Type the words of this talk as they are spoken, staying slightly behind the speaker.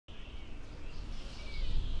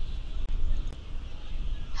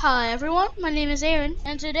Hi everyone, my name is Aaron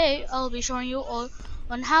and today I'll be showing you all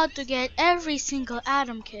on how to get every single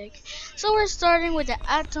Atom Kick. So we're starting with the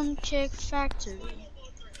Atom Kick Factory.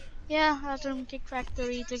 Yeah, Atom Kick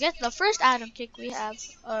Factory to get the first Atom Kick we have.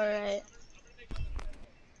 Alright.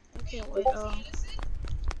 Okay, wait,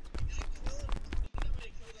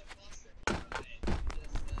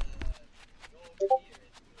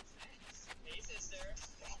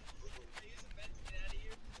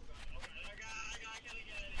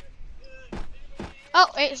 oh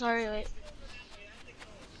wait, sorry, wait.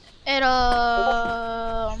 It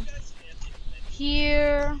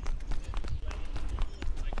here.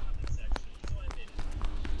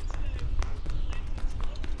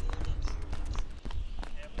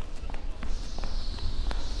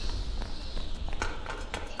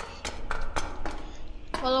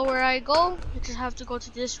 Follow where I go. You just have to go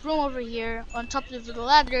to this room over here on top of the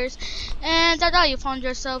ladders, and tada! You found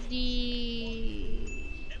yourself the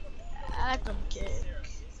Atom Kick.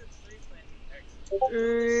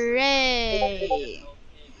 Ray.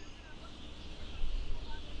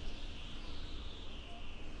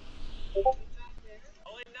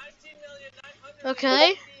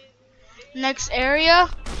 Okay. Next area,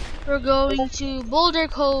 we're going to Boulder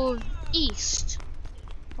Cove East.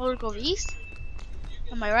 Boulder Cove East?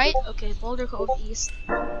 Am I right? Okay, Boulder Cove East.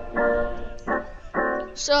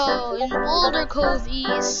 So in Boulder Cove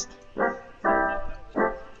East,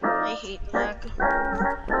 I hate lag.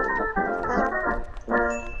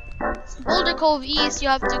 Boulder Cove East, you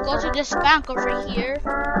have to go to this bank over here,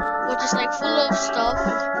 which is like full of stuff.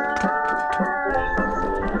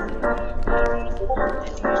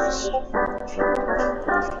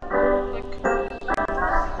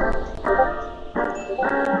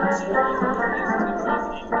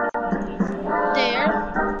 There.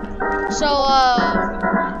 So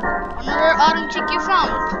another Atom Kick you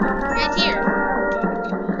found right here.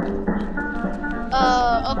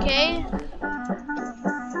 Okay.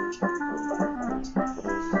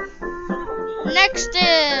 Next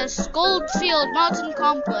is Goldfield Mountain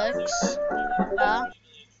Complex.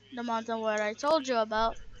 The mountain where I told you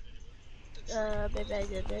about. Baby, I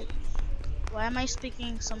did it. Why am I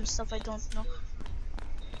speaking some stuff I don't know?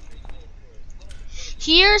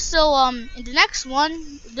 Here, so in the next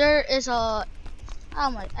one, there is a.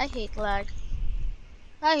 Oh my! I hate lag.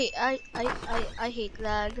 I hate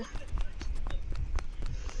lag.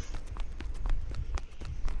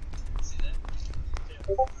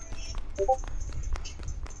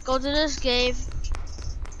 Go to this cave.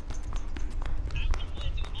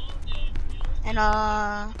 And where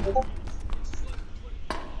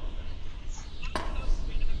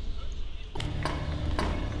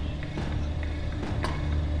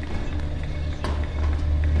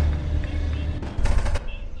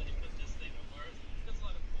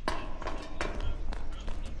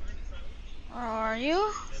are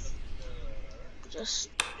you? Just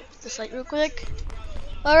the site real quick.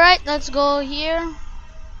 Alright, let's go here.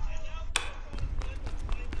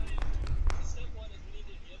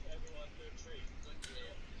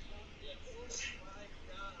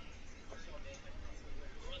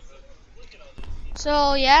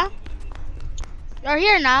 So yeah, you're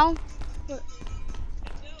here now.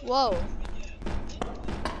 Whoa.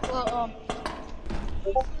 Well,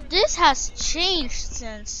 this has changed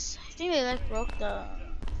since I think they like broke the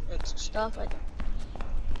stuff. I don't.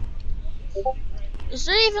 Is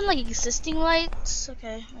there even like existing lights?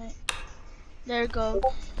 Okay, right. There you go.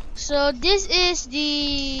 So this is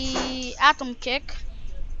the Atom Kick.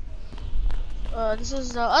 This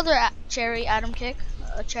is the other Cherry Atom Kick.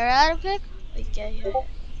 Cherry Atom Kick. Okay.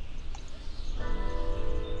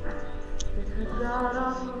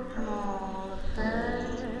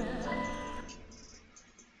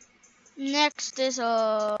 Next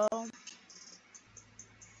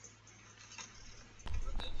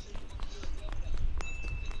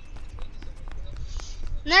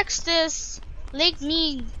is Lake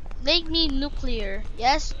Mead Nuclear.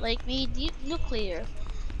 Yes, Lake Mead Nuclear.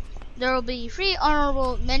 There will be 3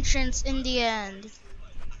 honorable mentions in the end.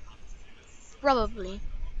 Probably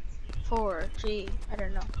 4, 3, I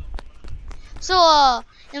don't know. So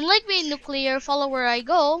in Lake Mead Nuclear, follow where I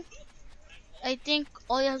go. I think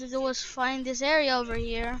all you have to do is find this area over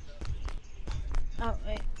here. Oh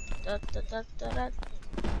wait.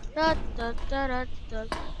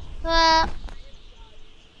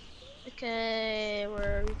 Okay,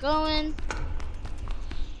 where are we going?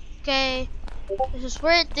 Okay, this is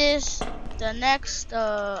where it is. The next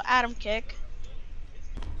Atom Kick.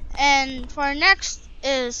 And for our next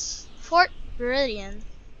is Fort Viridian.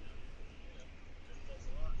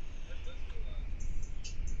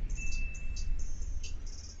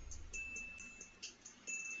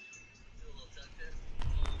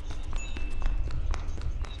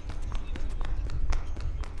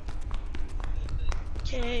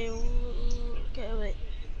 Okay, wait.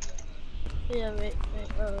 Yeah, wait.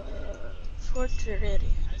 430.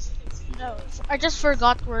 No, I just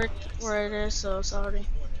forgot where it is, so sorry.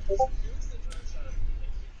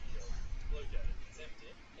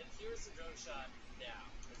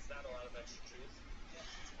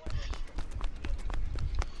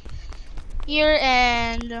 Here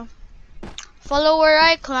and follow where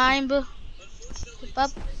I climb. Keep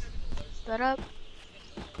up, but up,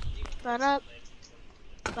 but up,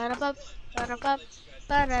 but up, but up,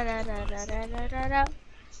 ba-da-da-da-da-da-da-da.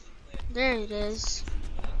 There it is.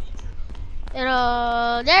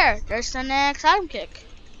 There's the next item kick.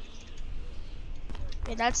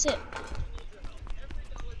 Okay, that's it.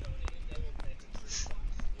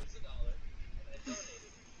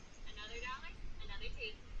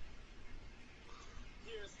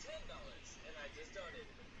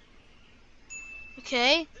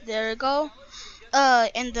 Okay, there we go.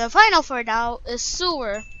 And the final for now is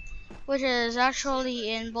Sewer, which is actually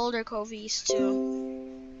in Boulder Cove East too.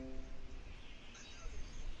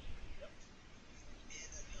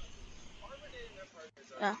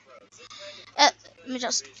 Yeah. Let me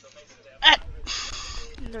just.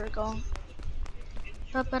 There we go.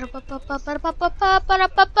 Where's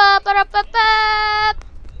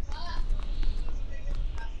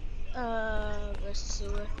the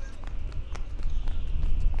sewer?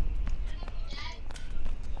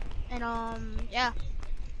 And yeah.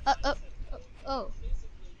 Oh.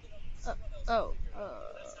 Oh.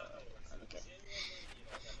 Okay.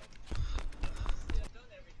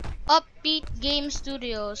 Upbeat Game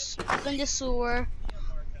Studios. Open the sewer.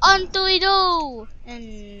 Onto we go!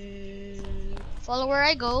 And follow where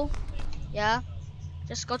I go. Yeah.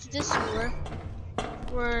 Just go to this sewer.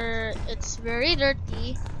 Where it's very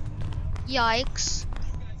dirty. Yikes.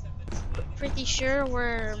 Pretty sure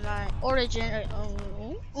where my origin.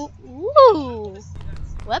 Ooh.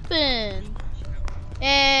 Weapon.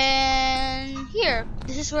 And here.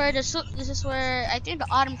 This is where I think the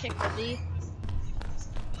autumn kick will be.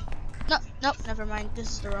 Nope, never mind. This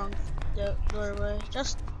is the wrong doorway.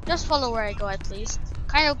 Just follow where I go at least.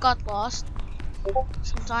 Kind of got lost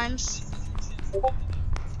sometimes.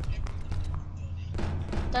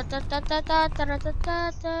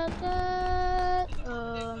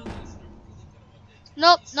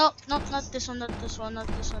 Nope, not this one, not this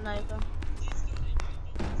one either.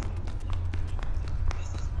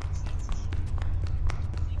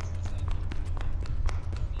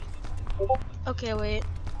 Okay, wait.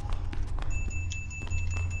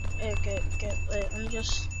 Okay, wait, I'm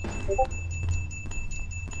just...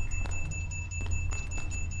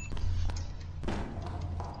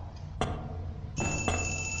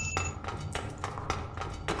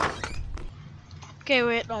 Okay,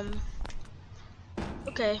 wait,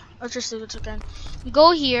 okay, I'll just do it again.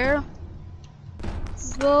 Go here,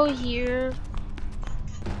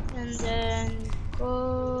 and then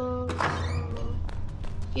go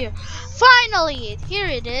here. Finally, here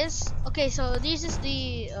it is. Okay, so this is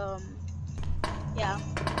the yeah,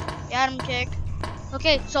 the Atom Kick.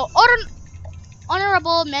 Okay, so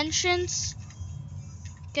honorable mentions.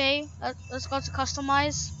 Okay, let's go to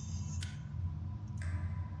customize.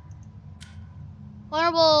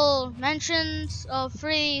 Honorable mentions of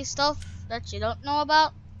free stuff that you don't know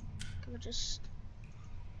about. Can we just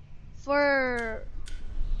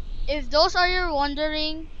if those are you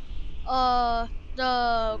wondering,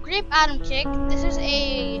 the Grape Atom Kick. This is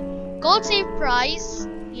a gold save prize.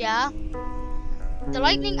 Yeah. The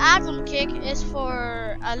Lightning Atom Kick is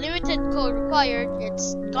for a limited code required.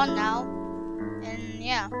 It's gone now. And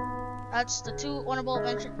yeah, that's the two honorable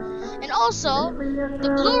mentions. And also,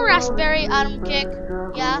 the Blue Raspberry Atom Kick.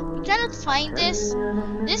 Yeah, you cannot find this.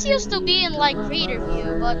 This used to be in like Creator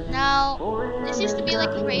View, but now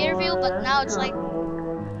it's like,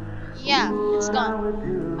 yeah, it's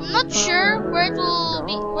gone. I'm not sure where it will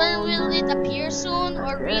be, when will it appear soon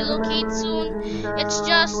or relocate soon. It's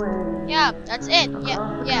just, yeah, that's it.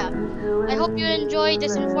 Yeah. I hope you enjoyed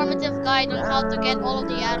this informative guide on how to get all of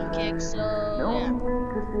the Atom Kicks. So, yeah.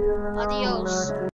 Adios.